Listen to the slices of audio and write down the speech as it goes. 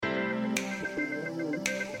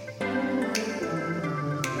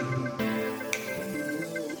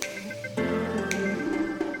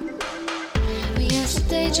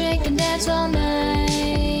we drink and dance all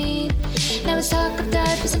night. Now let's talk of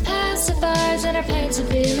diapers and pacifiers and our paints are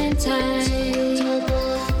feeling tight.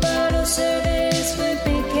 Bottle service with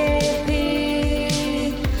BKP.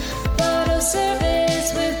 Bottle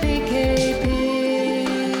service with BKP.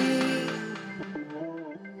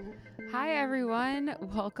 Hi everyone,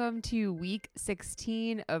 welcome to week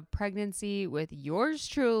 16 of pregnancy with yours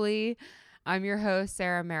truly. I'm your host,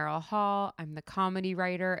 Sarah Merrill Hall. I'm the comedy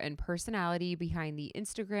writer and personality behind the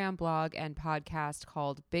Instagram blog and podcast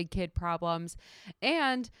called Big Kid Problems.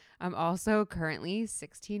 And I'm also currently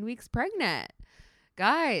 16 weeks pregnant.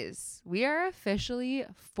 Guys, we are officially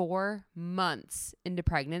 4 months into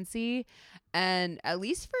pregnancy. And at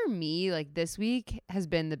least for me, like this week has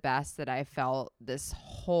been the best that I felt this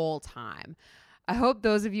whole time. I hope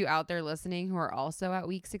those of you out there listening who are also at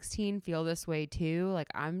week 16 feel this way too. Like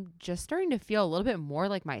I'm just starting to feel a little bit more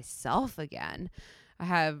like myself again. I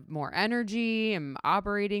have more energy. I'm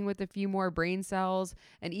operating with a few more brain cells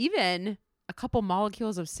and even a couple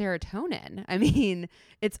molecules of serotonin. I mean,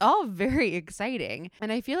 it's all very exciting.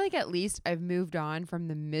 And I feel like at least I've moved on from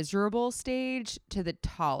the miserable stage to the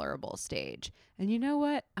tolerable stage. And you know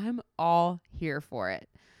what? I'm all here for it.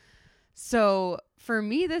 So for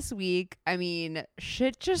me this week, I mean,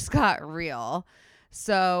 shit just got real.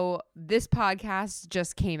 So this podcast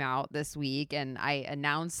just came out this week and I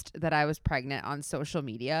announced that I was pregnant on social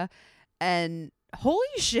media. And holy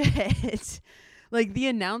shit, like the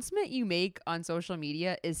announcement you make on social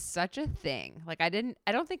media is such a thing. Like I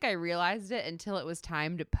don't think I realized it until it was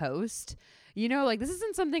time to post. You know, like this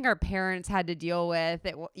isn't something our parents had to deal with,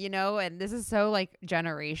 and this is so like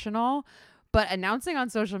generational. But announcing on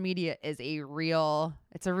social media is a real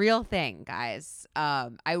thing, guys.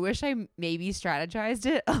 I wish I maybe strategized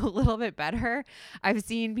it a little bit better. I've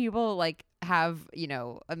seen people like have,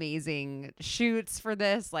 amazing shoots for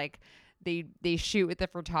this. Like they shoot with the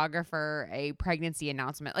photographer a pregnancy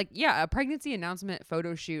announcement. Like, yeah, a pregnancy announcement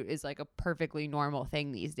photo shoot is like a perfectly normal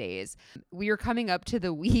thing these days. We are coming up to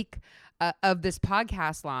the week of this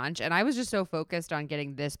podcast launch. And I was just so focused on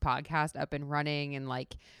getting this podcast up and running and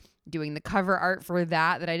like doing the cover art for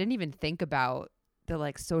that I didn't even think about the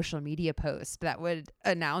like social media post that would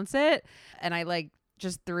announce it. And I like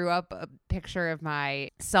just threw up a picture of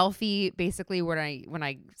my selfie basically when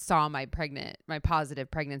I saw my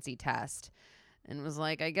positive pregnancy test and was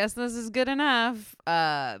like, I guess this is good enough.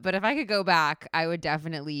 But if I could go back, I would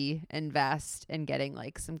definitely invest in getting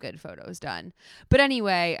like some good photos done. But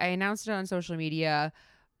anyway, I announced it on social media.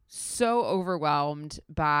 So overwhelmed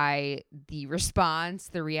by the response,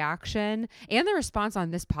 the reaction, and the response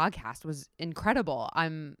on this podcast was incredible.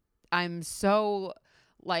 I'm so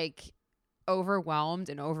like overwhelmed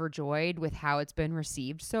and overjoyed with how it's been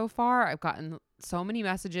received so far. I've gotten so many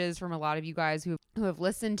messages from a lot of you guys who have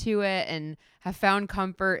listened to it and have found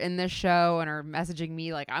comfort in this show and are messaging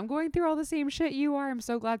me like, I'm going through all the same shit you are. I'm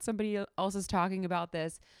so glad somebody else is talking about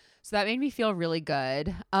this. So that made me feel really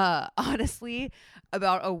good. Honestly,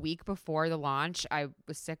 about a week before the launch, I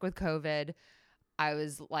was sick with COVID. I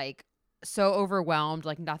was like so overwhelmed,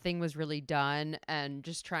 like nothing was really done and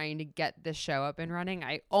just trying to get this show up and running.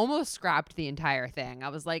 I almost scrapped the entire thing. I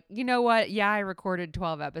was like, you know what? Yeah, I recorded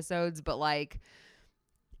 12 episodes, but like,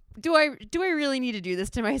 do I really need to do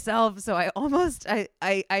this to myself? So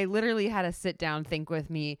I literally had to sit down, think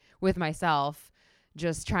with myself,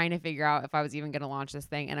 just trying to figure out if I was even going to launch this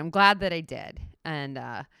thing. And I'm glad that I did. And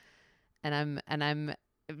I'm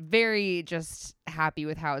very just happy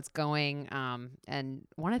with how it's going. And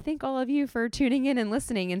want to thank all of you for tuning in and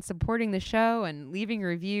listening and supporting the show and leaving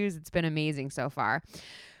reviews. It's been amazing so far.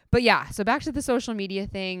 But yeah, so back to the social media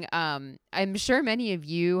thing. I'm sure many of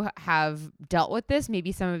you have dealt with this.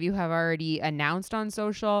 Maybe some of you have already announced on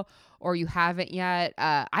social or you haven't yet.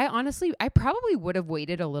 I probably would have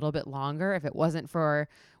waited a little bit longer if it wasn't for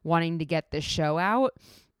wanting to get this show out.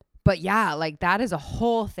 But yeah, like that is a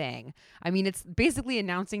whole thing. I mean, it's basically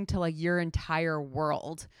announcing to like your entire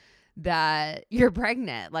world that you're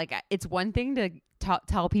pregnant. Like it's one thing to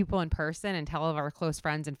tell people in person and tell all of our close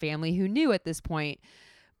friends and family who knew at this point.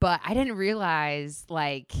 But I didn't realize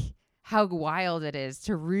like how wild it is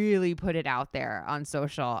to really put it out there on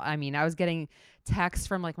social. I mean, I was getting texts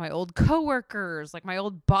from like my old coworkers, like my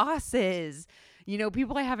old bosses,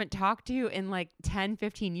 people I haven't talked to in like 10,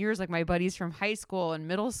 15 years, like my buddies from high school and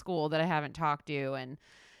middle school that I haven't talked to. And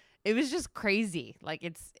it was just crazy. Like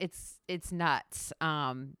it's nuts.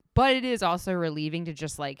 But it is also relieving to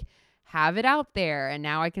just like have it out there. And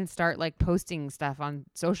now I can start like posting stuff on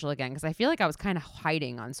social again. Cause I feel like I was kind of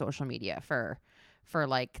hiding on social media for for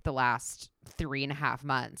like the last 3.5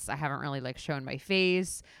 months. I haven't really like shown my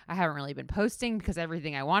face. I haven't really been posting because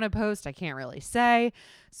everything I want to post, I can't really say.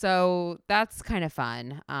 So that's kind of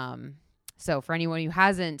fun. So for anyone who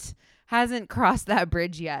hasn't crossed that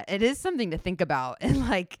bridge yet, it is something to think about and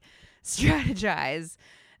like strategize.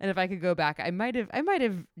 And if I could go back, I might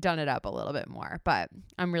have done it up a little bit more, but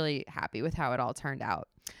I'm really happy with how it all turned out.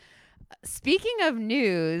 Speaking of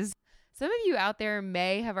news, some of you out there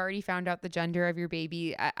may have already found out the gender of your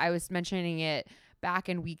baby. I was mentioning it back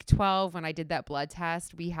in week 12 when I did that blood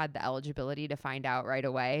test. We had the eligibility to find out right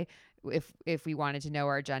away if we wanted to know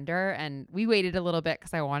our gender, and we waited a little bit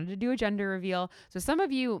because I wanted to do a gender reveal. So some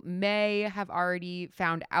of you may have already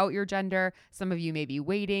found out your gender. Some of you may be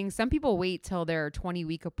waiting. Some people wait till their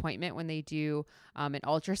 20-week appointment when they do an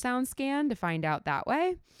ultrasound scan to find out that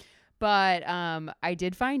way. But I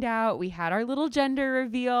did find out. We had our little gender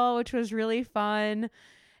reveal, which was really fun.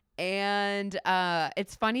 And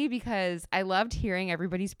it's funny because I loved hearing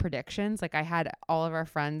everybody's predictions. Like I had all of our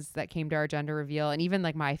friends that came to our gender reveal, and even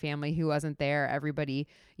like my family who wasn't there, everybody,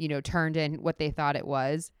 turned in what they thought it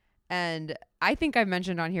was. And I think I've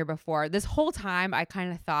mentioned on here before, this whole time I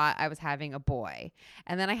kind of thought I was having a boy.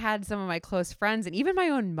 And then I had some of my close friends and even my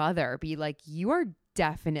own mother be like, you are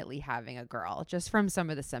definitely having a girl, just from some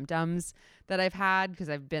of the symptoms that I've had, because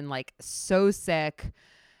I've been like so sick,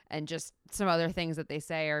 and just some other things that they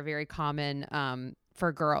say are very common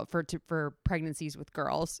for pregnancies with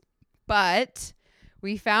girls. But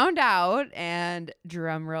we found out, and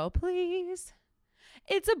drum roll please,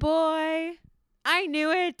 it's a boy. I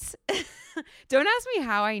knew it. Don't ask me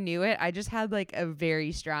how I knew it. I just had like a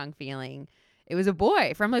very strong feeling it was a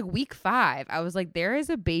boy from like week 5. I was like, there is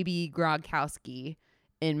a baby Gronkowski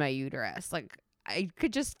in my uterus. Like I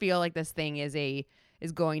could just feel like this thing is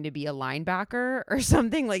going to be a linebacker or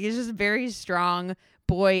something. Like it's just very strong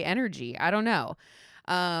boy energy. I don't know.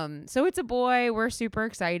 So it's a boy. We're super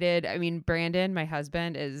excited. I mean, Brandon, my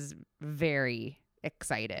husband, is very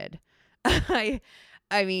excited. I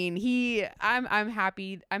mean, I'm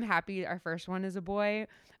happy. I'm happy our first one is a boy,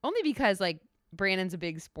 only because like Brandon's a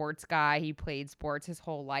big sports guy. He played sports his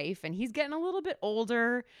whole life, and he's getting a little bit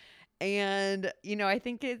older. And, I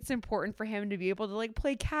think it's important for him to be able to like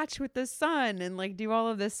play catch with the son and like do all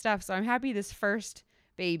of this stuff. So I'm happy this first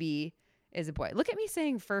baby is a boy. Look at me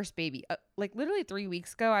saying first baby. Like literally 3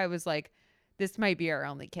 weeks ago, I was like, this might be our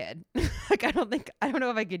only kid. Like, I don't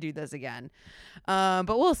know if I could do this again. But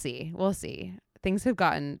we'll see. We'll see. Things have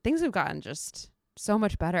gotten just so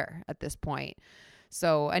much better at this point.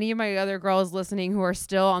 So any of my other girls listening who are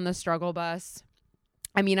still on the struggle bus,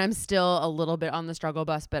 I mean, I'm still a little bit on the struggle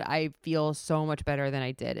bus, but I feel so much better than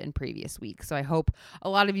I did in previous weeks. So I hope a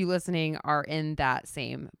lot of you listening are in that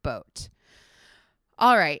same boat.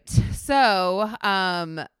 All right. So,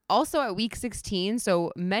 also at week 16,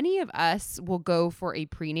 so many of us will go for a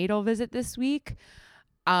prenatal visit this week.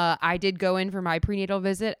 I did go in for my prenatal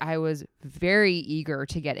visit. I was very eager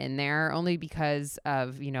to get in there only because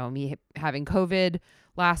of, me having COVID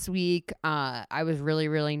last week. I was really,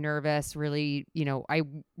 really nervous. Really, I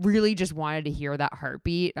really just wanted to hear that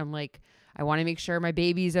heartbeat. I'm like, I want to make sure my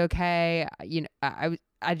baby's okay. I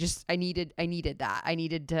needed that. I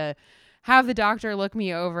needed to have the doctor look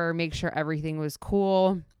me over, make sure everything was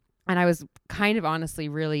cool. And I was kind of honestly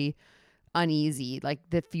really uneasy like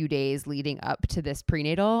the few days leading up to this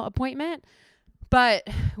prenatal appointment, but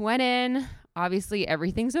went in, obviously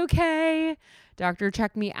everything's okay. Doctor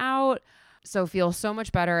checked me out, so feel so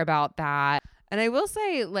much better about that. And I will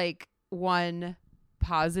say like one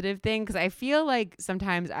positive thing, because I feel like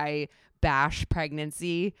sometimes I bash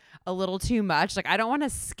pregnancy a little too much. Like I don't want to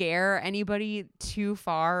scare anybody too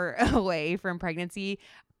far away from pregnancy.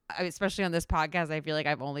 Especially on this podcast, I feel like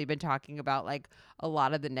I've only been talking about like a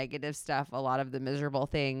lot of the negative stuff, a lot of the miserable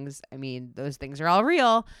things. I mean, those things are all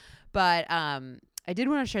real, but I did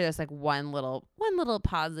want to share this like one little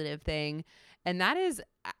positive thing, and that is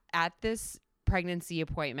at this pregnancy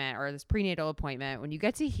appointment or this prenatal appointment, when you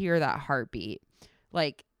get to hear that heartbeat,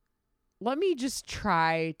 like let me just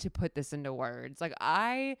try to put this into words. Like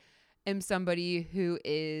I am somebody who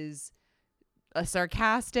is a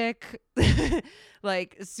sarcastic,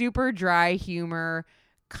 like super dry humor,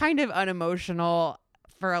 kind of unemotional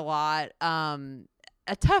for a lot,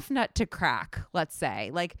 a tough nut to crack, let's say.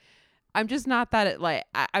 Like I'm just not that, like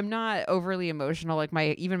I'm not overly emotional. Like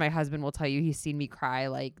even my husband will tell you he's seen me cry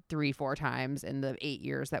like 3-4 times in the 8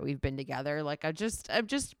 years that we've been together. Like I'm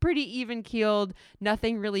just pretty even keeled.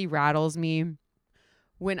 Nothing really rattles me.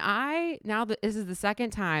 This is the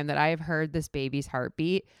second time that I've heard this baby's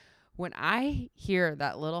heartbeat. When I hear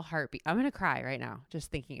that little heartbeat, I'm going to cry right now just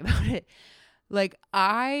thinking about it. Like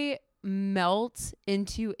I melt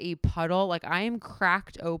into a puddle. Like I am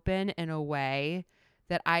cracked open in a way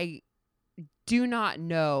that I do not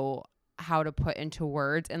know how to put into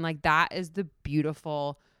words. And like that is the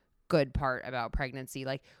beautiful good part about pregnancy.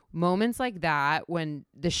 Like moments like that when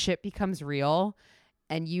the shit becomes real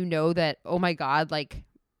and you know that, oh my God, like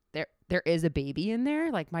there is a baby in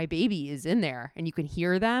there. Like my baby is in there and you can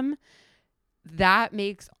hear them. That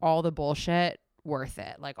makes all the bullshit worth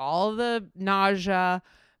it. Like all the nausea,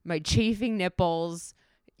 my chafing nipples,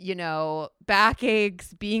 you know,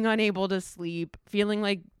 backaches, being unable to sleep, feeling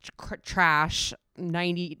like trash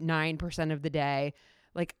 99% of the day.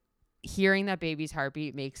 Like hearing that baby's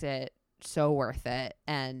heartbeat makes it so worth it.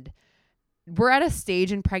 And we're at a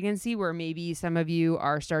stage in pregnancy where maybe some of you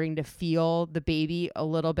are starting to feel the baby a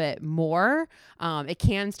little bit more. It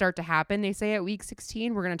can start to happen, they say, at week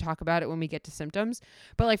 16. We're going to talk about it when we get to symptoms.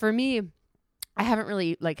 But like for me, I can't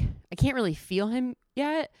really feel him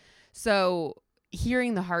yet. So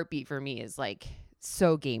hearing the heartbeat for me is like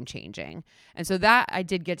so game changing. And so that I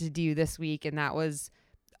did get to do this week. And that was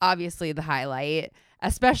obviously the highlight,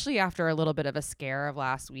 especially after a little bit of a scare of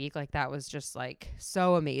last week. Like that was just like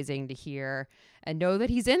so amazing to hear and know that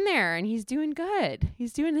he's in there and he's doing good.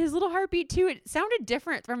 He's doing his little heartbeat too. It sounded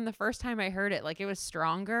different from the first time I heard it. Like it was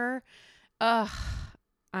stronger. I'm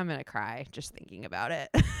going to cry just thinking about it.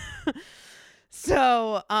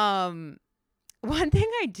 So, one thing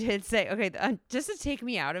I did say, okay, just to take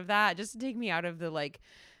me out of that, just to take me out of the like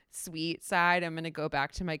sweet side, I'm going to go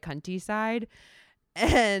back to my cunty side.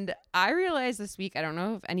 And I realized this week, I don't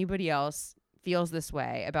know if anybody else feels this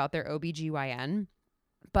way about their OBGYN,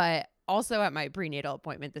 but also at my prenatal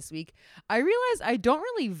appointment this week, I realized I don't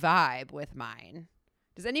really vibe with mine.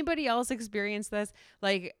 Does anybody else experience this?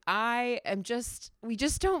 Like we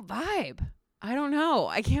just don't vibe. I don't know.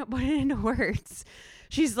 I can't put it into words.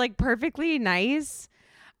 She's like perfectly nice.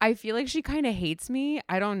 I feel like she kind of hates me.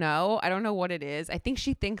 I don't know. I don't know what it is. I think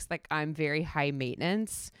she thinks like I'm very high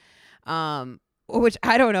maintenance, which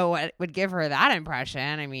I don't know what would give her that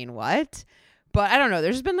impression. I mean, what? But I don't know.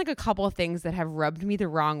 There's been like a couple of things that have rubbed me the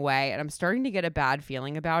wrong way, and I'm starting to get a bad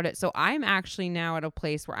feeling about it. So I'm actually now at a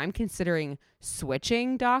place where I'm considering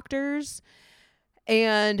switching doctors.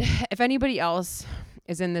 And if anybody else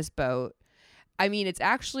is in this boat, I mean, it's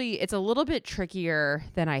a little bit trickier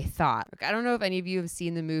than I thought. Like, I don't know if any of you have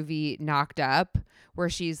seen the movie Knocked Up, where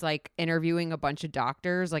she's like interviewing a bunch of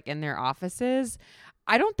doctors like in their offices.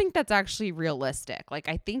 I don't think that's actually realistic. Like,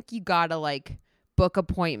 I think you gotta like book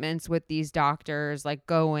appointments with these doctors, like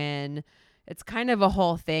go in. It's kind of a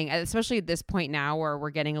whole thing, especially at this point now where we're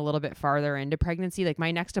getting a little bit farther into pregnancy. Like my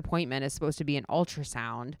next appointment is supposed to be an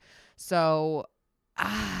ultrasound. So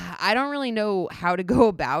I don't really know how to go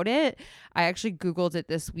about it. I actually Googled it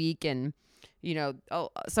this week, and you know,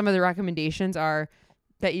 some of the recommendations are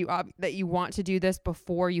that you want to do this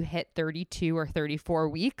before you hit 32 or 34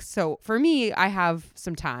 weeks. So for me, I have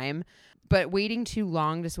some time, but waiting too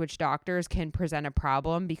long to switch doctors can present a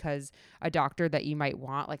problem because a doctor that you might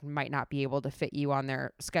want like might not be able to fit you on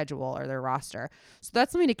their schedule or their roster. So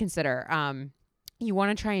that's something to consider. You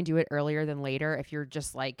want to try and do it earlier than later if you're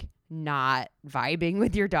just like not vibing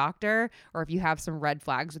with your doctor, or if you have some red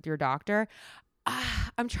flags with your doctor.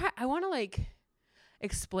 I want to like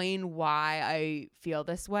explain why I feel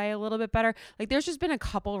this way a little bit better. Like there's just been a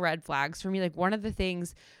couple red flags for me. Like one of the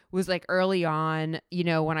things was like early on, you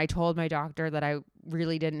know, when I told my doctor that I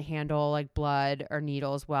really didn't handle like blood or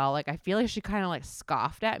needles well, like I feel like she kind of like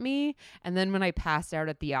scoffed at me. And then when I passed out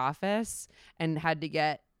at the office and had to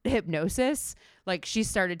get hypnosis, like she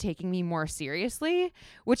started taking me more seriously,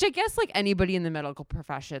 which I guess like anybody in the medical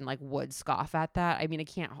profession like would scoff at that. I mean,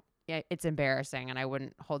 it's embarrassing and I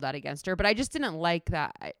wouldn't hold that against her, but I just didn't like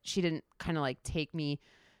that she didn't kind of like take me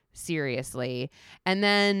seriously. And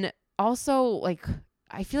then also like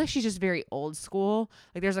I feel like she's just very old school.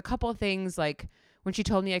 Like there's a couple of things, like when she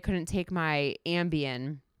told me I couldn't take my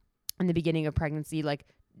Ambien in the beginning of pregnancy, like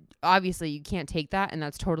obviously you can't take that and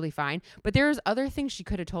that's totally fine. But there's other things she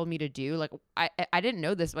could have told me to do. Like I didn't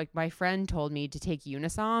know this. Like my friend told me to take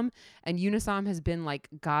Unisom, and Unisom has been like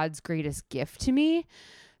God's greatest gift to me.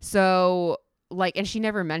 So like, and she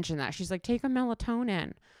never mentioned that. She's like, take a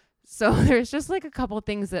melatonin. So there's just like a couple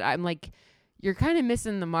things that I'm like, you're kind of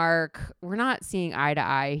missing the mark. We're not seeing eye to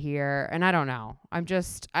eye here. And I don't know.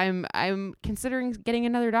 I'm considering getting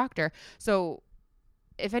another doctor. So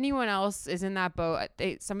if anyone else is in that boat,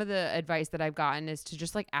 some of the advice that I've gotten is to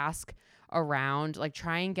just like ask around, like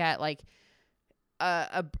try and get like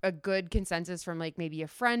a good consensus from like maybe a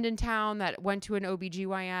friend in town that went to an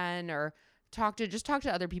OBGYN, or talk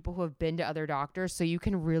to other people who have been to other doctors so you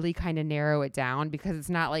can really kind of narrow it down, because it's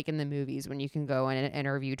not like in the movies when you can go in and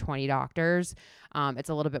interview 20 doctors. It's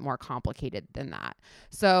a little bit more complicated than that.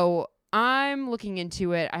 So I'm looking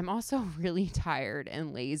into it. I'm also really tired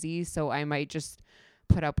and lazy, so I might just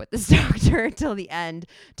put up with this doctor until the end.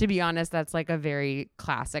 To be honest, that's like a very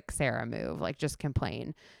classic Sarah move, like just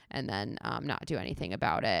complain and then not do anything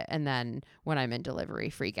about it. And then when I'm in delivery,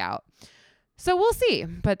 freak out. So we'll see.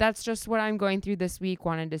 But that's just what I'm going through this week.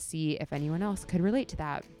 Wanted to see if anyone else could relate to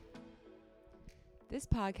that. This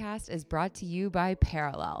podcast is brought to you by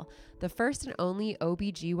Perelel, the first and only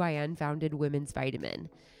OBGYN founded women's vitamin.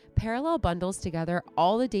 Perelel bundles together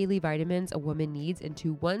all the daily vitamins a woman needs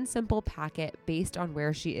into one simple packet based on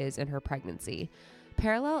where she is in her pregnancy.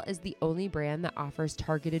 Perelel is the only brand that offers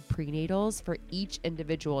targeted prenatals for each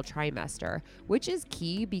individual trimester, which is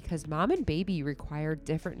key because mom and baby require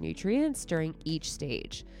different nutrients during each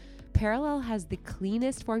stage. Perelel has the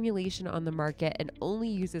cleanest formulation on the market and only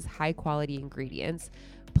uses high-quality ingredients.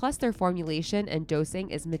 Plus, their formulation and dosing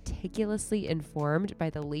is meticulously informed by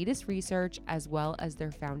the latest research as well as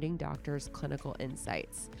their founding doctor's clinical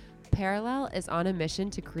insights. Perelel is on a mission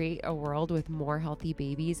to create a world with more healthy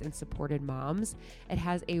babies and supported moms. It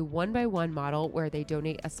has a 1-by-1 model where they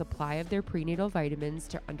donate a supply of their prenatal vitamins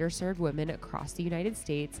to underserved women across the United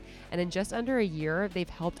States, and in just under a year, they've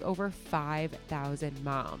helped over 5,000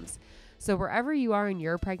 moms. So wherever you are in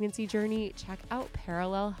your pregnancy journey, check out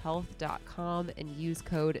PerelelHealth.com and use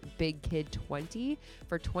code BIGKID20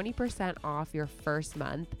 for 20% off your first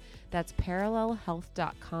month. That's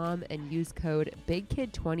PerelelHealth.com and use code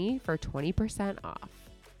BIGKID20 for 20% off.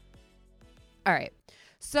 All right,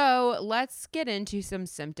 so let's get into some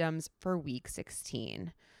symptoms for week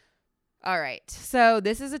 16. All right, so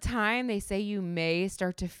this is a time they say you may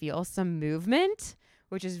start to feel some movement,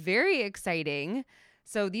 which is very exciting.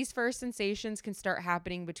 So these first sensations can start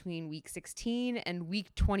happening between week 16 and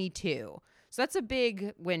week 22. So that's a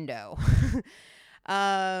big window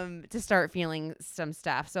to start feeling some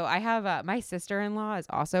stuff. So I have my sister-in-law is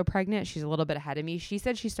also pregnant. She's a little bit ahead of me. She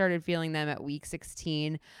said she started feeling them at week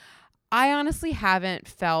 16. I honestly haven't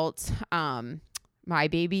felt my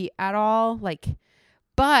baby at all.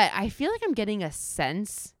 But I feel like I'm getting a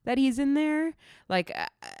sense that he's in there. Like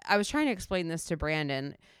I was trying to explain this to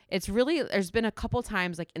Brandon. It's really, there's been a couple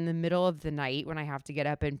times like in the middle of the night when I have to get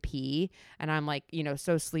up and pee and I'm like,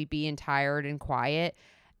 so sleepy and tired and quiet.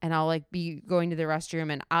 And I'll like be going to the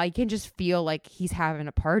restroom and I can just feel like he's having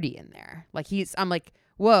a party in there. I'm like,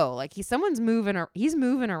 whoa, like he's moving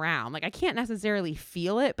around. Like I can't necessarily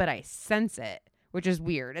feel it, but I sense it, which is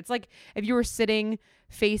weird. It's like if you were sitting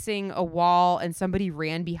facing a wall and somebody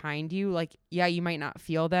ran behind you, like, yeah, you might not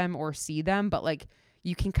feel them or see them, but like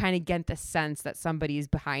you can kind of get the sense that somebody's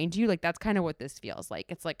behind you. Like that's kind of what this feels like.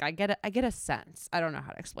 It's like I get a sense. I don't know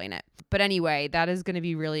how to explain it. But anyway, that is going to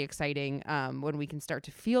be really exciting when we can start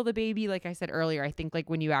to feel the baby. Like I said earlier, I think like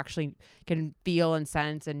when you actually can feel and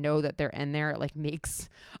sense and know that they're in there, it like makes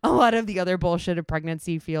a lot of the other bullshit of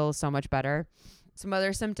pregnancy feel so much better. Some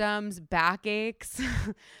other symptoms, back aches.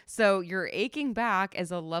 So your aching back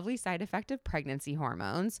is a lovely side effect of pregnancy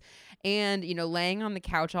hormones. And, laying on the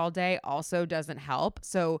couch all day also doesn't help.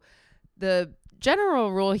 So the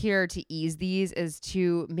general rule here to ease these is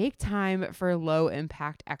to make time for low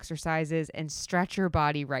impact exercises and stretch your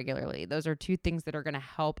body regularly. Those are two things that are going to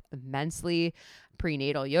help immensely.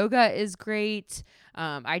 Prenatal yoga is great.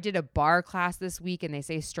 I did a bar class this week and they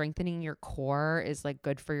say strengthening your core is like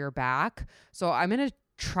good for your back. So I'm going to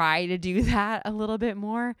try to do that a little bit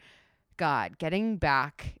more. God, getting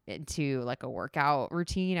back into like a workout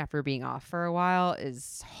routine after being off for a while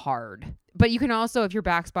is hard. But you can also, if your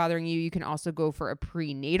back's bothering you, you can also go for a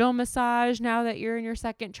prenatal massage now that you're in your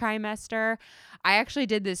second trimester. I actually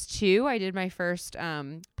did this too. I did my first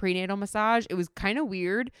prenatal massage. It was kind of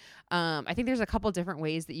weird. I think there's a couple different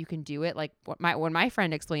ways that you can do it. Like when my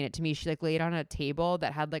friend explained it to me, she like laid on a table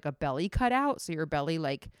that had like a belly cutout. So your belly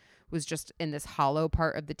like was just in this hollow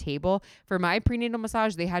part of the table. For my prenatal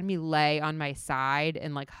massage, they had me lay on my side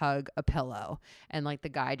and like hug a pillow. And like the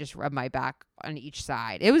guy just rubbed my back on each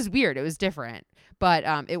side. It was weird. It was different, but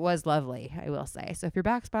it was lovely, I will say. So if your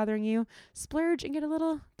back's bothering you, splurge and get a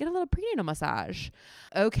little prenatal massage.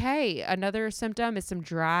 Okay. Another symptom is some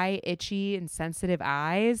dry, itchy, and sensitive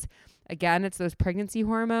eyes. Again, it's those pregnancy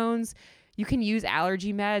hormones. You can use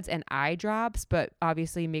allergy meds and eye drops, but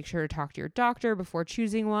obviously make sure to talk to your doctor before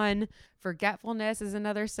choosing one. Forgetfulness is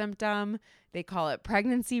another symptom. They call it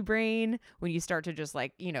pregnancy brain, when you start to just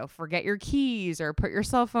like, forget your keys or put your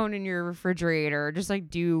cell phone in your refrigerator or just like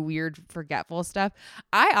do weird forgetful stuff.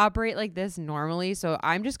 I operate like this normally, so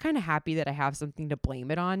I'm just kind of happy that I have something to blame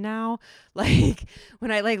it on now. Like when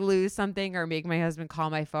I like lose something or make my husband call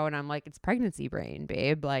my phone, I'm like, it's pregnancy brain,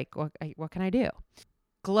 babe. Like what can I do?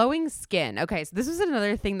 Glowing skin. Okay, so this was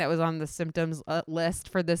another thing that was on the symptoms list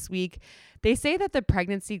for this week. They say that the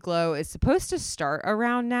pregnancy glow is supposed to start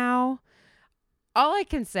around now. All I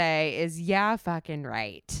can say is, yeah, fucking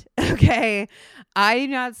right. Okay. I do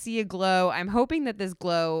not see a glow. I'm hoping that this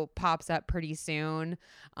glow pops up pretty soon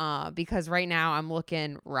because right now I'm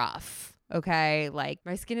looking rough. Okay. Like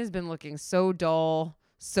my skin has been looking so dull,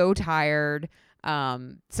 so tired.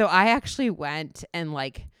 So I actually went and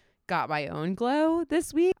like got my own glow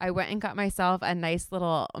this week. I went and got myself a nice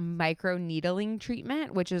little micro needling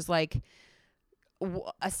treatment, which is like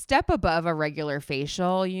a step above a regular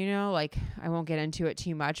facial, like I won't get into it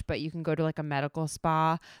too much, but you can go to like a medical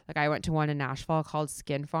spa. Like I went to one in Nashville called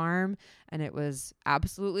Skin Farm, and it was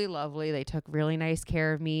absolutely lovely. They took really nice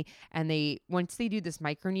care of me, and once they do this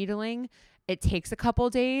microneedling, it takes a couple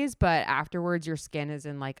days, but afterwards your skin is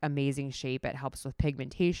in like amazing shape. It helps with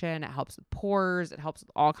pigmentation. It helps with pores. It helps with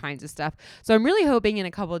all kinds of stuff. So I'm really hoping in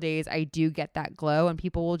a couple of days I do get that glow and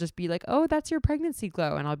people will just be like, oh, that's your pregnancy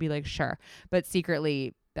glow. And I'll be like, sure. But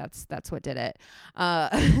secretly, that's what did it.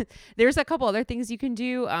 There's a couple other things you can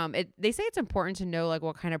do. They say it's important to know like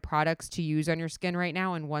what kind of products to use on your skin right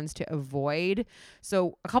now and ones to avoid.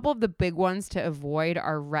 So a couple of the big ones to avoid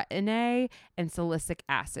are Retin-A and salicylic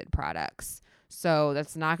acid products. So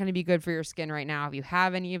that's not going to be good for your skin right now. If you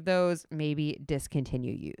have any of those, maybe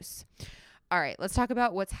discontinue use. All right, let's talk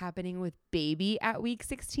about what's happening with Baby at week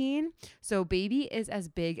 16. So Baby is as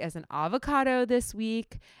big as an avocado this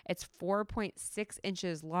week. It's 4.6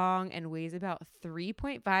 inches long and weighs about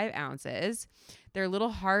 3.5 ounces. Their little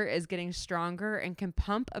heart is getting stronger and can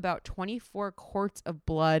pump about 24 quarts of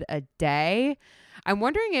blood a day. I'm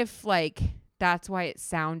wondering if like that's why it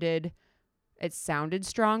sounded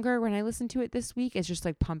stronger when I listened to it this week. It's just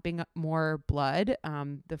like pumping up more blood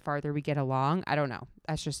the farther we get along. I don't know.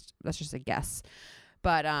 That's just a guess.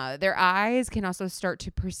 But their eyes can also start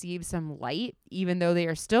to perceive some light, even though they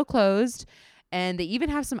are still closed. And they even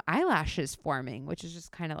have some eyelashes forming, which is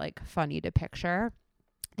just kind of like funny to picture.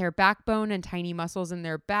 Their backbone and tiny muscles in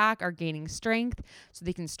their back are gaining strength, so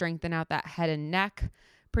they can strengthen out that head and neck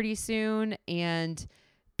pretty soon. And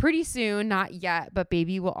pretty soon, not yet, but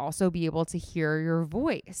Baby will also be able to hear your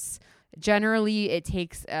voice. Generally, it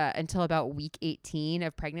takes until about week 18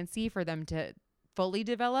 of pregnancy for them to fully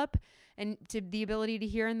develop and to the ability to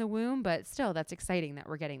hear in the womb, but still, that's exciting that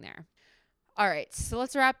we're getting there. All right, so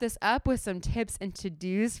let's wrap this up with some tips and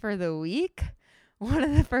to-dos for the week. One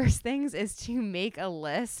of the first things is to make a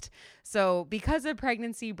list. So because of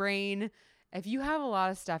pregnancy brain, if you have a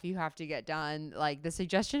lot of stuff you have to get done, like the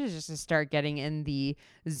suggestion is just to start getting in the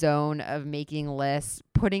zone of making lists,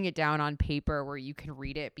 putting it down on paper where you can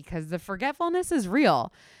read it, because the forgetfulness is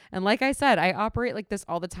real. And like I said, I operate like this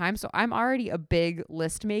all the time. So I'm already a big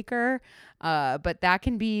list maker, but that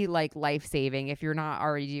can be like life-saving. If you're not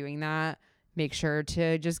already doing that, make sure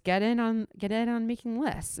to just get in on making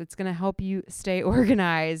lists. It's going to help you stay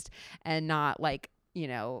organized and not like,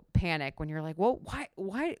 panic when you're like, well,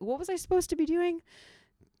 why, what was I supposed to be doing?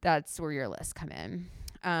 That's where your lists come in.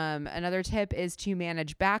 Another tip is to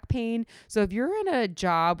manage back pain. So if you're in a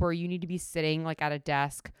job where you need to be sitting like at a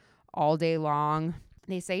desk all day long,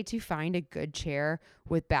 they say to find a good chair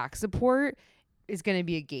with back support is going to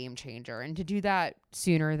be a game changer, and to do that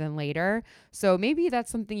sooner than later. So maybe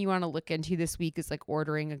that's something you want to look into this week, is like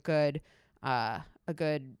ordering a good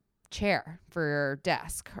chair for your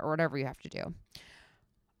desk or whatever you have to do.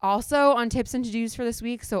 Also on tips and to-dos for this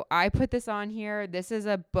week, so I put this on here. This is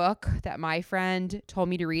a book that my friend told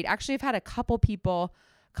me to read. Actually, I've had a couple people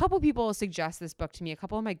suggest this book to me. A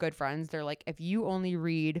couple of my good friends, they're like, if you only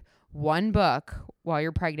read one book while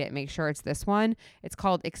you're pregnant, make sure it's this one. It's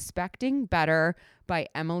called Expecting Better by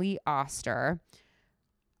Emily Oster.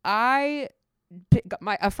 A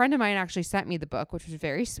friend of mine actually sent me the book, which was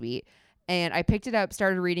very sweet. And I picked it up,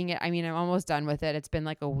 started reading it. I mean, I'm almost done with it. It's been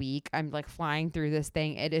like a week. I'm like flying through this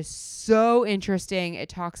thing. It is so interesting. It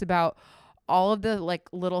talks about all of the like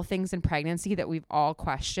little things in pregnancy that we've all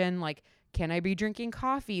questioned. Like, can I be drinking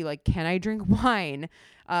coffee? Like, can I drink wine?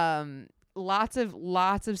 Lots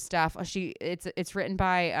of stuff. It's written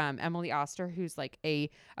by Emily Oster, who's like a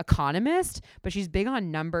economist, but she's big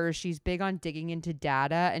on numbers. She's big on digging into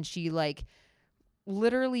data, and she like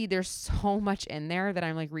literally there's so much in there that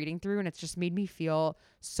I'm like reading through, and it's just made me feel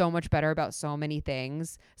so much better about so many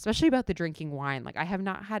things, especially about the drinking wine. Like I have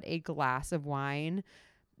not had a glass of wine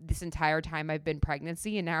this entire time I've been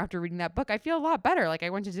pregnancy, and now after reading that book, I feel a lot better. Like I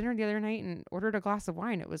went to dinner the other night and ordered a glass of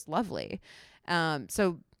wine. It was lovely.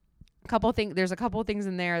 So there's a couple things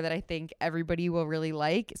in there that I think everybody will really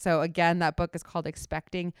like. So again, that book is called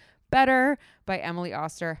Expecting Better by Emily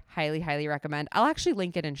Oster. Highly recommend. I'll actually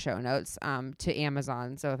link it in show notes to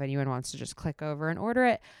Amazon. So if anyone wants to just click over and order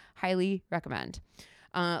it, highly recommend.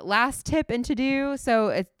 Last tip and to do. So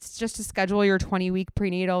it's just to schedule your 20-week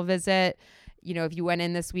prenatal visit. You know, if you went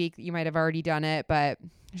in this week, you might have already done it, but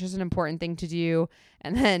it's just an important thing to do.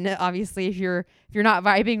 And then obviously if you're not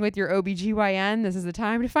vibing with your OBGYN, this is the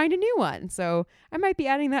time to find a new one. So I might be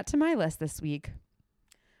adding that to my list this week.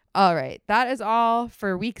 All right. That is all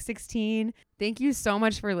for week 16. Thank you so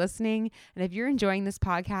much for listening. And if you're enjoying this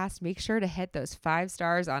podcast, make sure to hit those 5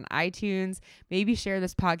 stars on iTunes. Maybe share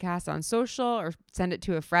this podcast on social or send it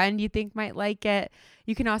to a friend you think might like it.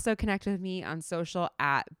 You can also connect with me on social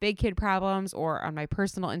at Big Kid Problems or on my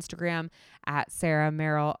personal Instagram at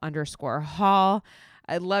SarahMerrill_Hall.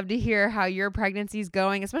 I'd love to hear how your pregnancy is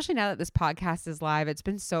going, especially now that this podcast is live. It's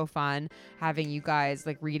been so fun having you guys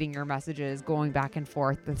like reading your messages, going back and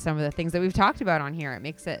forth with some of the things that we've talked about on here. It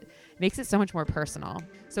makes it so much more personal.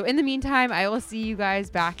 So in the meantime, I will see you guys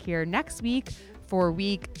back here next week for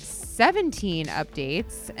week 17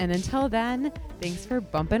 updates. And until then, thanks for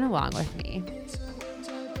bumping along with me.